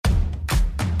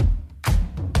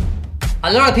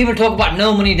A lot of people talk about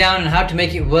no money down and how to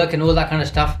make it work and all that kind of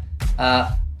stuff.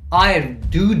 I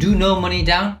do no money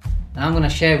down, and I'm going to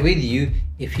share with you,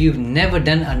 if you've never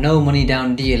done a no money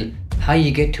down deal, how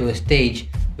you get to a stage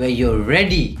where you're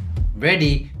ready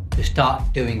to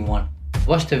start doing one.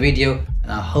 Watch the video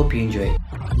and I hope you enjoy it.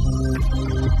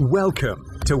 Welcome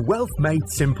to Wealth Made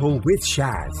Simple with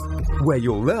Shaz, where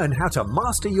you'll learn how to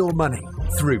master your money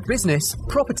through business,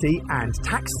 property and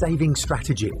tax saving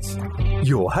strategies.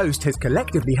 Your host has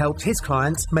collectively helped his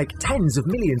clients make tens of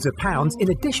millions of pounds in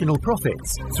additional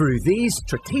profits through these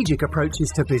strategic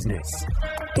approaches to business.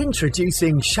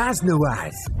 Introducing Shaz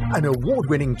Nawaz, an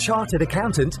award-winning chartered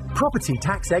accountant, property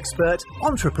tax expert,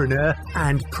 entrepreneur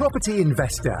and property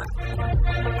investor.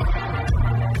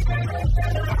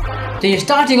 So you're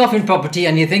starting off in property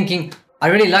and you're thinking, I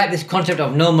really like this concept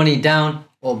of no money down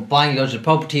or buying loads of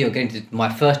property or getting to my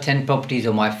first 10 properties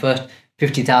or my first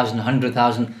 50,000,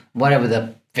 100,000, whatever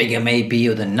the figure may be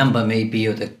or the number may be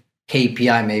or the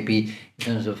KPI may be in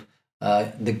terms of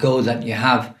the goal that you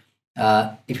have.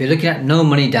 If you're looking at no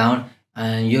money down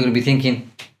and you're going to be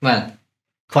thinking, well,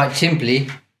 quite simply,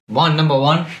 number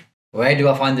one, where do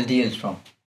I find the deals from?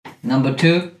 Number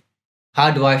two, how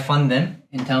do I fund them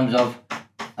in terms of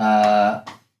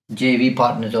JV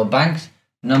partners or banks?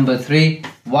 Number three,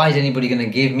 why is anybody going to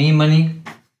give me money?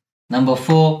 Number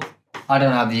four, I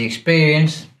don't have the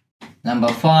experience. Number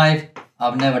five,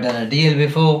 I've never done a deal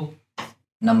before.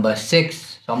 Number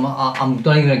six, so I'm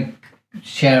only going to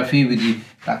share a few with you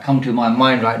that come to my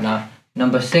mind right now.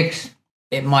 Number six,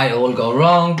 it might all go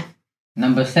wrong.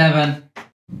 Number seven,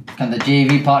 can the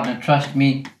JV partner trust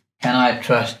me? Can I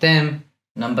trust them?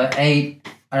 Number eight,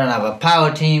 I don't have a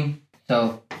power team,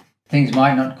 so things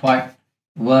might not quite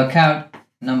work out.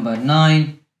 Number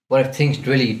nine, what if things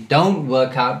really don't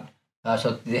work out?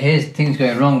 So here's things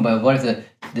going wrong, but what if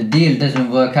the deal doesn't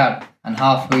work out and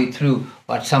halfway through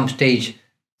or at some stage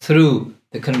through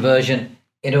the conversion,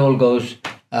 it all goes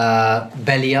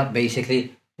belly up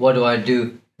basically. What do I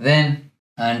do then?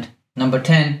 And number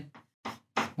 10,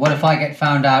 what if I get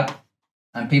found out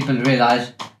and people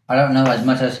realize I don't know as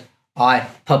much as I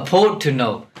purport to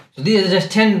know? So these are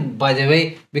just 10, by the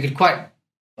way. I could quite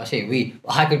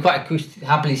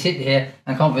happily sit here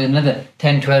and come up with another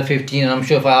 10, 12, 15, and I'm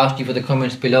sure if I asked you for the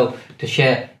comments below to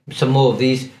share some more of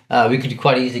these, we could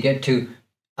quite easily get to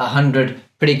 100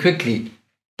 pretty quickly.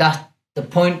 That's the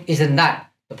point, isn't that?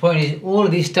 The point is all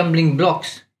of these stumbling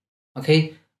blocks,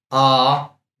 okay,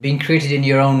 are being created in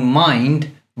your own mind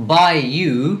by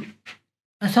you,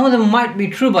 and some of them might be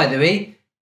true, by the way,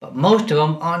 but most of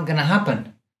them aren't going to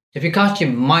happen. So if you cast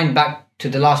your mind back to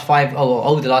the last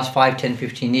over the last 5, 10,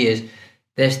 15 years,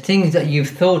 there's things that you've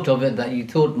thought of it that you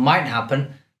thought might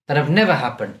happen that have never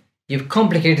happened. You've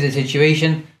complicated the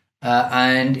situation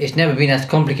and it's never been as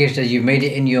complicated as you've made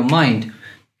it in your mind.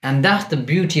 And that's the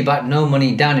beauty about no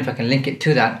money down, if I can link it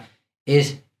to that,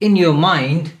 is in your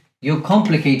mind, you're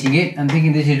complicating it and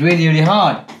thinking this is really, really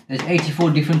hard. There's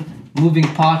 84 different moving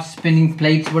parts, spinning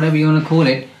plates, whatever you want to call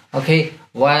it, okay?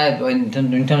 While in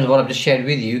terms of what I've just shared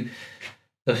with you,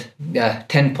 those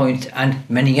 10 points and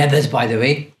many others, by the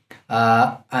way,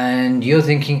 and you're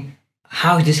thinking,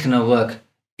 how is this going to work?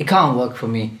 It can't work for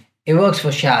me. It works for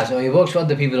Shaz, or it works for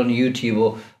other people on YouTube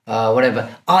or whatever.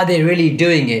 Are they really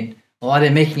doing it, or are they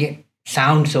making it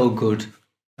sound so good?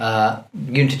 You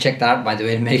need to check that out, by the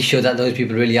way, and make sure that those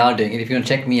people really are doing it. If you want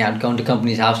to check me out, go into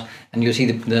Company's House and you'll see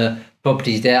the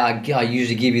properties there. I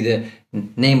usually give you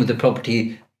the name of the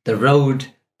property, the road,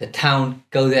 the town.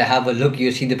 Go there, have a look.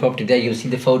 You'll see the property there. You'll see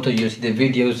the photos. You'll see the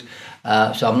videos.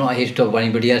 So I'm not here to talk about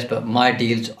anybody else, but my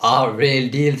deals are real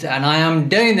deals and I am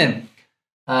doing them.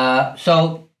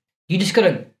 So you just got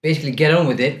to basically get on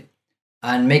with it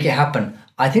and make it happen.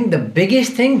 I think the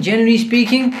biggest thing, generally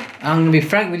speaking, I'm going to be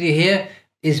frank with you here,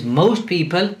 is most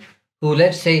people who,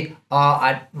 let's say, are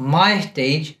at my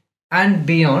stage and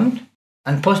beyond,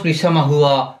 and possibly some who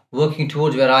are working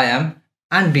towards where I am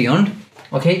and beyond,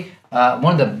 okay,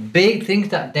 one of the big things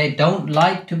that they don't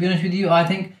like, to be honest with you, I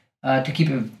think, to keep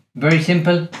it very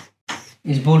simple,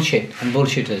 is bullshit and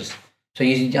bullshitters. So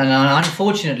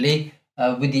unfortunately,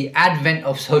 with the advent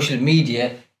of social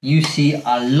media, you see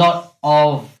a lot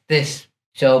of this.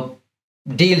 So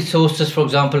deal sources, for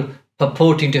example,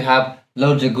 purporting to have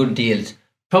loads of good deals.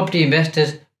 Property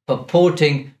investors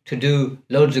purporting to do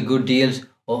loads of good deals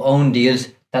or own deals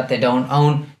that they don't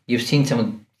own. You've seen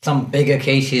some bigger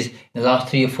cases in the last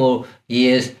 3 or 4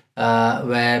 years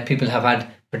where people have had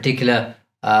particular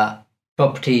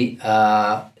property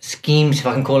schemes, if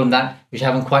I can call them that, which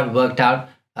haven't quite worked out,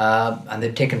 and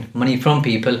they've taken money from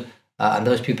people and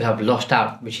those people have lost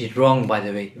out, which is wrong, by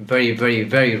the way. Very, very,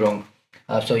 very wrong.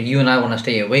 So you and I want to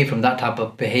stay away from that type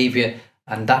of behavior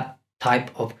and that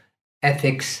type of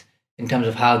ethics in terms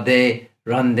of how they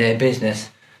run their business.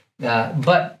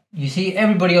 But you see,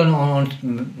 everybody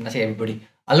I say everybody,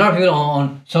 a lot of people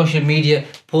on social media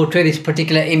portray this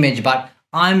particular image, but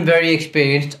I'm very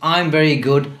experienced, I'm very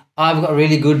good, I've got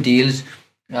really good deals.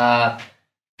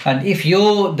 And if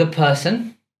you're the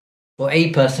person or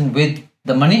a person with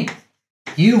the money,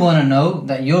 you want to know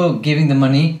that you're giving the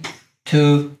money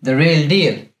to the real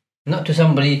deal, not to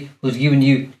somebody who's giving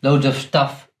you loads of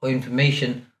stuff or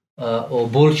information or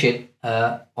bullshit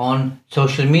on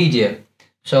social media.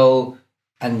 So,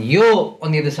 and you're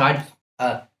on the other side,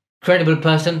 a credible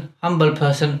person, humble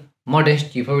person,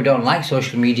 modest. You probably don't like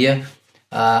social media,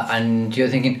 and you're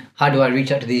thinking, how do I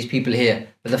reach out to these people here?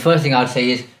 But the first thing I'd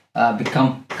say is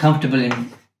become comfortable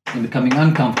in becoming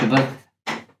uncomfortable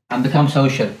and become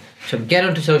social. So get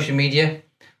onto social media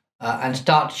and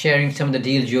start sharing some of the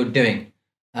deals you're doing.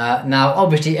 Now,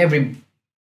 obviously,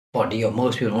 everybody or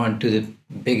most people want to do the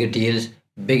bigger deals,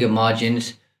 bigger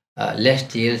margins, less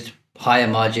deals, higher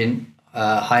margin,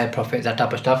 higher profit, that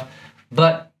type of stuff.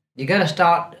 But you got to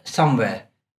start somewhere.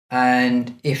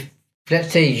 And if,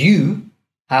 let's say, you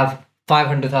have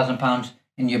 £500,000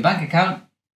 in your bank account,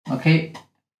 okay,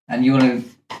 and you want to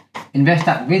invest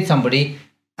that with somebody,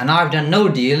 and I've done no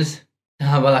deals,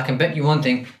 well, I can bet you one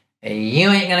thing, you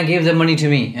ain't going to give the money to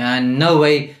me. No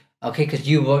way, okay, because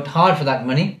you worked hard for that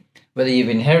money, whether you've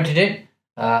inherited it,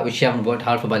 which you haven't worked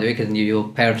hard for, by the way, because your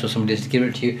parents or somebody just give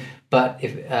it to you, but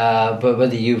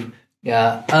whether you've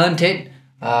earned it,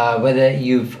 whether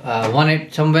you've won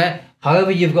it somewhere,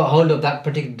 however you've got hold of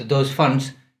those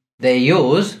funds, they're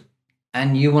yours,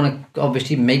 and you want to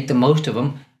obviously make the most of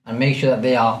them and make sure that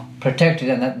they are protected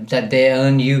and that they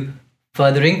earn you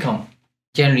further income,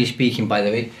 generally speaking, by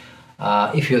the way,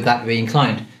 if you're that way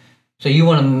inclined. So you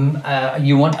want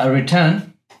a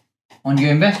return on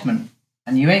your investment,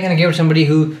 and you ain't going to give it to somebody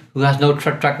who has no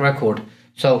track record.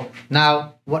 So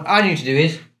now what I need to do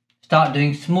is start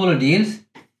doing smaller deals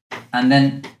and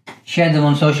then share them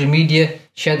on social media,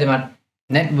 share them at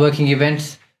networking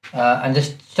events, and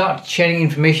just start sharing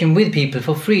information with people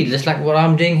for free, just like what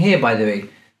I'm doing here, by the way.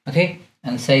 Okay,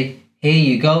 and say, here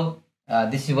you go,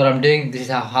 this is what I'm doing, this is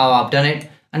how I've done it,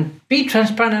 and be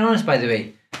transparent and honest, by the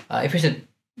way. If it's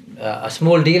a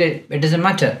small deal, it doesn't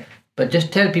matter, but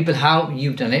just tell people how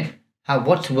you've done it,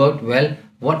 what's worked well,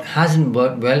 what hasn't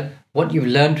worked well, what you've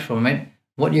learned from it,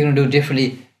 what you're going to do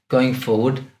differently going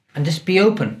forward, and just be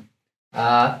open.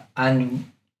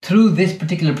 And through this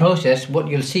particular process, what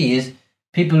you'll see is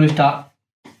people will start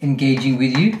engaging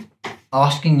with you,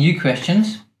 asking you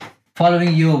questions,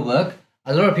 following your work.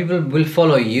 A lot of people will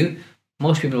follow you.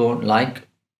 Most people won't like,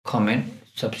 comment,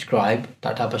 subscribe,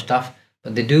 that type of stuff,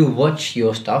 but they do watch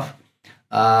your stuff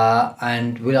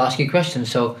and will ask you questions.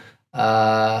 So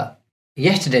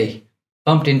yesterday,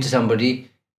 bumped into somebody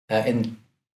in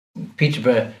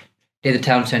Peterborough, near the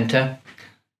town centre.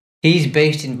 He's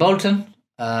based in Bolton,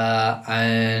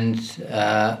 and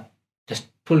just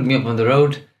pulled me up on the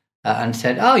road and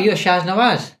said, "Oh, you're Shaz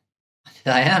Nawaz." I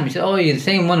said, "I am." He said, "Oh, you're the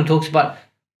same one who talks about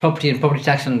property and property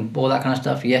tax and all that kind of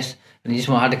stuff." Yes. And he just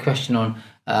had a question on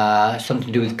something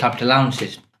to do with capital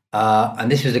allowances.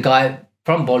 And this was a guy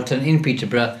from Bolton in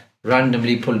Peterborough,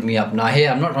 randomly pulled me up. Now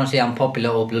here, I'm not trying to say I'm popular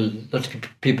or lots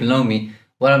of people know me.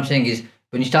 What I'm saying is,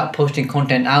 when you start posting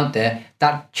content out there,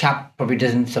 that chap probably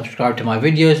doesn't subscribe to my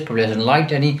videos, probably hasn't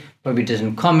liked any, probably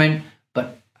doesn't comment,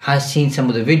 but has seen some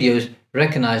of the videos,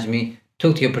 recognized me,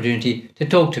 took the opportunity to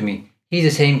talk to me. He's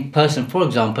the same person, for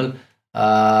example,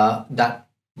 that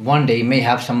one day may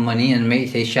have some money and may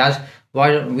say, "Shaz,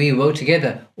 why don't we work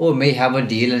together?" Or may have a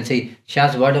deal and say,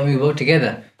 "Shaz, why don't we work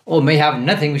together?" Or may have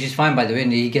nothing, which is fine, by the way,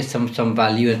 and he gets some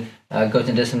value and goes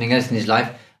and does something else in his life.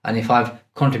 And if I've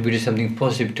contributed something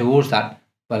positive towards that,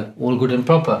 well, all good and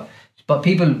proper. But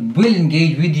people will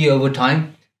engage with you over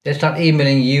time. They'll start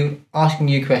emailing you, asking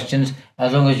you questions,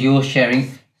 as long as you're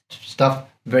sharing stuff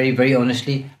very, very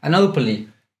honestly and openly.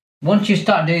 Once you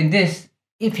start doing this,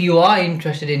 if you are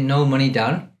interested in no money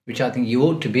down, which I think you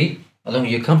ought to be, as long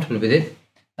as you're comfortable with it,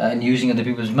 and using other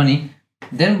people's money,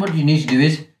 then what you need to do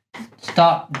is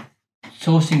start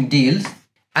sourcing deals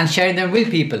and sharing them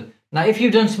with people. Now, if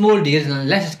you've done small deals, and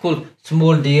let's call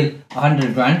small deal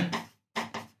 100 grand,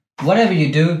 whatever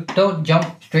you do, don't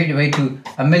jump straight away to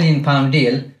 £1 million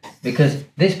deal, because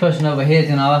this person over here is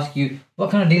going to ask you,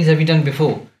 what kind of deals have you done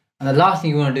before? And the last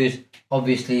thing you want to do is,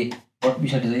 obviously, what we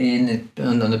said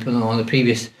on the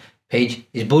previous page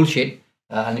is bullshit.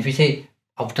 And if you say,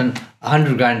 I've done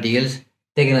 100 grand deals,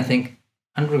 they're going to think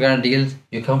 100 grand deals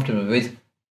you're comfortable with,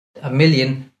 1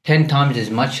 million, 10 times as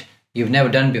much you've never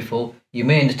done before. You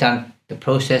may understand the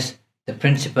process, the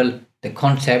principle, the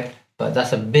concept, but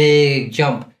that's a big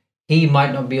jump. He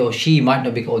might not be, or she might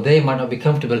not be, or they might not be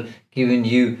comfortable giving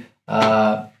you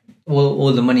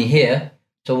all the money here.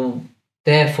 So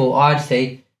therefore, I'd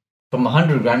say from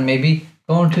 100 grand, maybe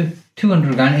go on to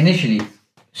 200 grand initially,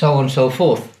 so on and so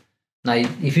forth. Now,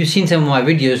 if you've seen some of my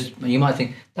videos, you might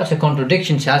think that's a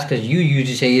contradiction, Chaz, because you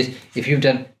usually say is if you've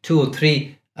done 2 or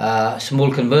 3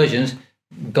 small conversions,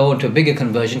 go into a bigger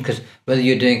conversion, because whether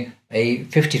you're doing a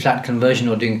 50 flat conversion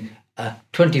or doing a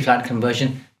 20 flat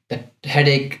conversion, the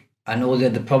headache and all the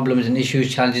other problems and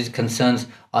issues, challenges, concerns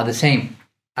are the same.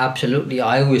 Absolutely,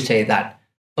 I always say that.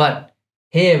 But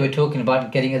here we're talking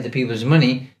about getting other people's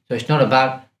money, so it's not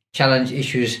about challenge,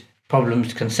 issues,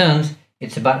 problems, concerns.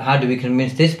 It's about how do we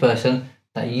convince this person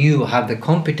that you have the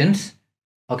competence,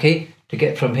 okay, to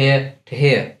get from here to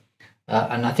here.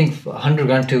 And I think 100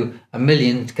 grand to a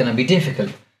million is going to be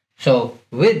difficult. So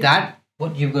with that,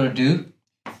 what you've got to do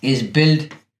is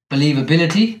build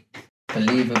believability.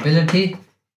 Believability.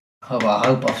 I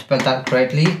hope I've spelled that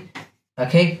correctly.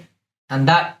 Okay. And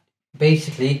that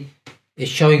basically is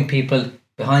showing people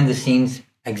behind the scenes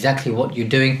exactly what you're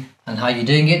doing and how you're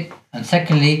doing it. And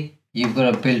secondly, you've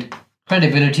got to build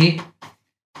credibility.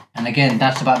 And again,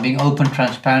 that's about being open,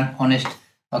 transparent, honest.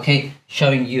 Okay.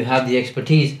 Showing you have the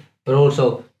expertise, but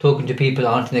also talking to people,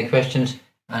 answering their questions,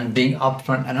 and being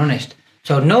upfront and honest.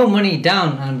 So no money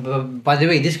down. And by the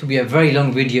way, this could be a very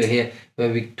long video here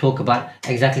where we talk about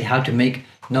exactly how to make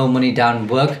no money down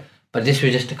work. But this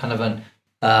was just a kind of an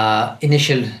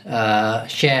initial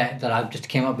share that I've just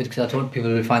came up with, because I thought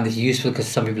people will find this useful, because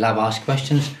some people have asked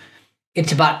questions.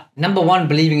 It's about, number one,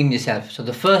 believing in yourself. So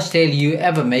the first sale you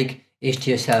ever make is to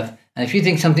yourself. And if you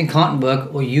think something can't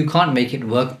work or you can't make it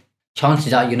work,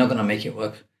 chances are you're not going to make it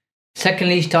work.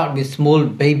 Secondly, start with small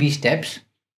baby steps,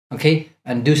 okay,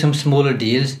 and do some smaller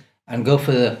deals and go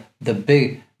for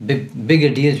the bigger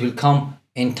deals will come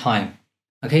in time,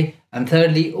 okay. And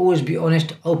thirdly, always be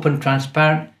honest, open,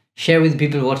 transparent, share with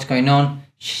people what's going on,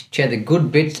 share the good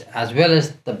bits as well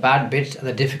as the bad bits and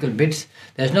the difficult bits.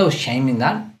 There's no shame in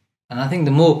that. And I think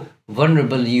the more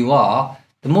vulnerable you are,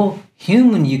 the more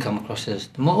human you come across as,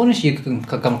 the more honest you can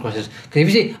come across as. Because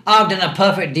if you say, I've done a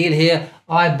perfect deal here,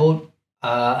 I bought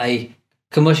a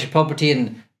commercial property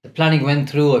and the planning went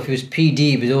through, or if it was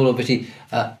PD, it was all obviously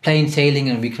plain sailing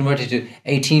and we converted to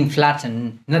 18 flats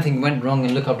and nothing went wrong,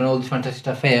 and look, I've done all this fantastic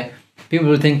stuff here, people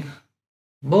will think,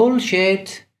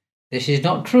 bullshit, this is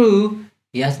not true.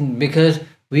 Yes, because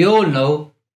we all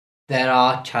know there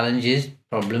are challenges,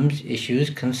 problems, issues,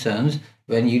 concerns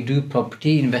when you do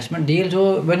property investment deals,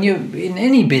 or when you're in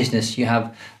any business you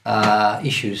have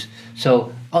issues.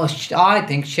 So I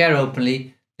think share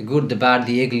openly the good, the bad,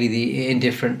 the ugly, the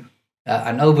indifferent,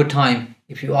 and over time,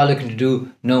 if you are looking to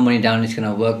do no money down, it's going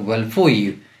to work well for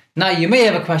you. Now, you may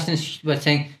have a question about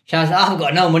saying, Shaz, I've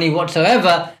got no money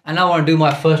whatsoever and I want to do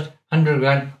my first 100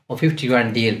 grand or 50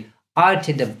 grand deal. I'd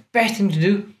say the best thing to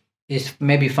do is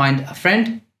maybe find a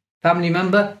friend, family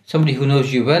member, somebody who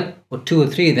knows you well, or 2 or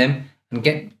 3 of them, and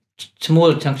get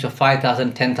small chunks of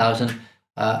 5,000, 10,000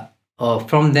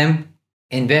 from them.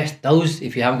 Invest those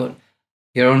if you haven't got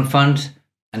your own funds,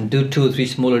 and do 2 or 3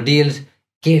 smaller deals.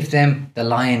 Give them the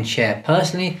lion's share.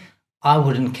 Personally, I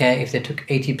wouldn't care if they took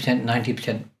 80%,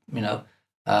 90%,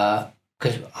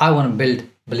 because I want to build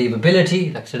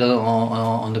believability, like I said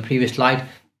on the previous slide,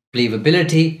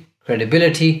 believability,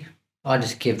 credibility. I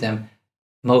just give them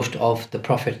most of the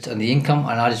profits and the income,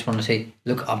 and I just want to say,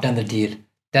 look, I've done the deal.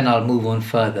 Then I'll move on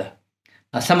further.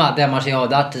 Now, some out there might say, oh,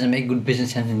 that doesn't make good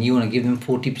business sense, and you want to give them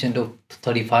 40% or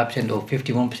 35% or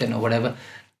 51% or whatever.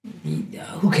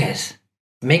 Who cares?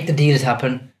 Make the deals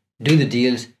happen, do the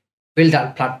deals, build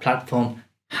that platform,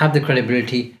 have the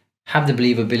credibility, have the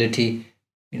believability,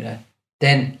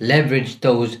 then leverage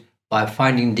those by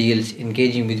finding deals,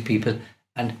 engaging with people,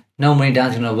 and no money down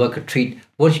is going to work a treat.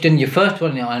 Once you've done your first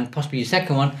one and possibly your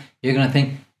second one, you're going to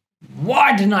think,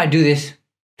 why didn't I do this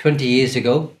 20 years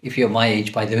ago? If you're my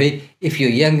age, by the way. If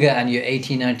you're younger and you're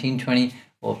 18, 19, 20,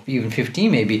 or even 15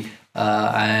 maybe,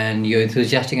 and you're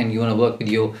enthusiastic and you want to work with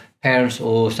your parents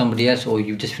or somebody else, or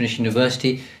you've just finished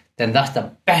university, then that's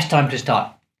the best time to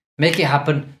start. Make it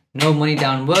happen. No money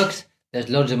down works. There's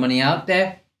loads of money out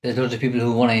there. There's loads of people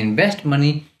who want to invest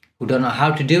money, who don't know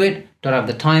how to do it, don't have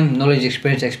the time, knowledge,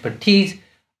 experience, expertise.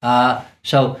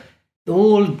 So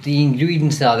all the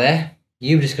ingredients are there.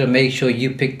 You've just got to make sure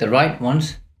you pick the right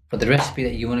ones for the recipe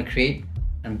that you want to create,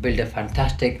 and build a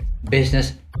fantastic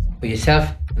business for yourself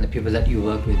and the people that you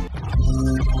work with.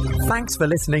 Thanks for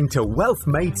listening to Wealth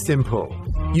Made Simple.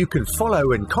 You can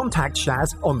follow and contact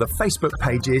Shaz on the Facebook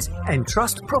pages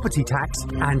Entrust Property Tax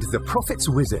and The Profits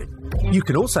Wizard. You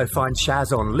can also find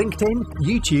Shaz on LinkedIn,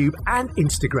 YouTube and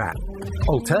Instagram.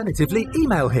 Alternatively,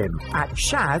 email him at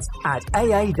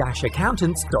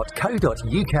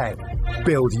shaz@aa-accountants.co.uk.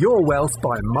 Build your wealth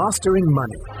by mastering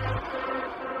money.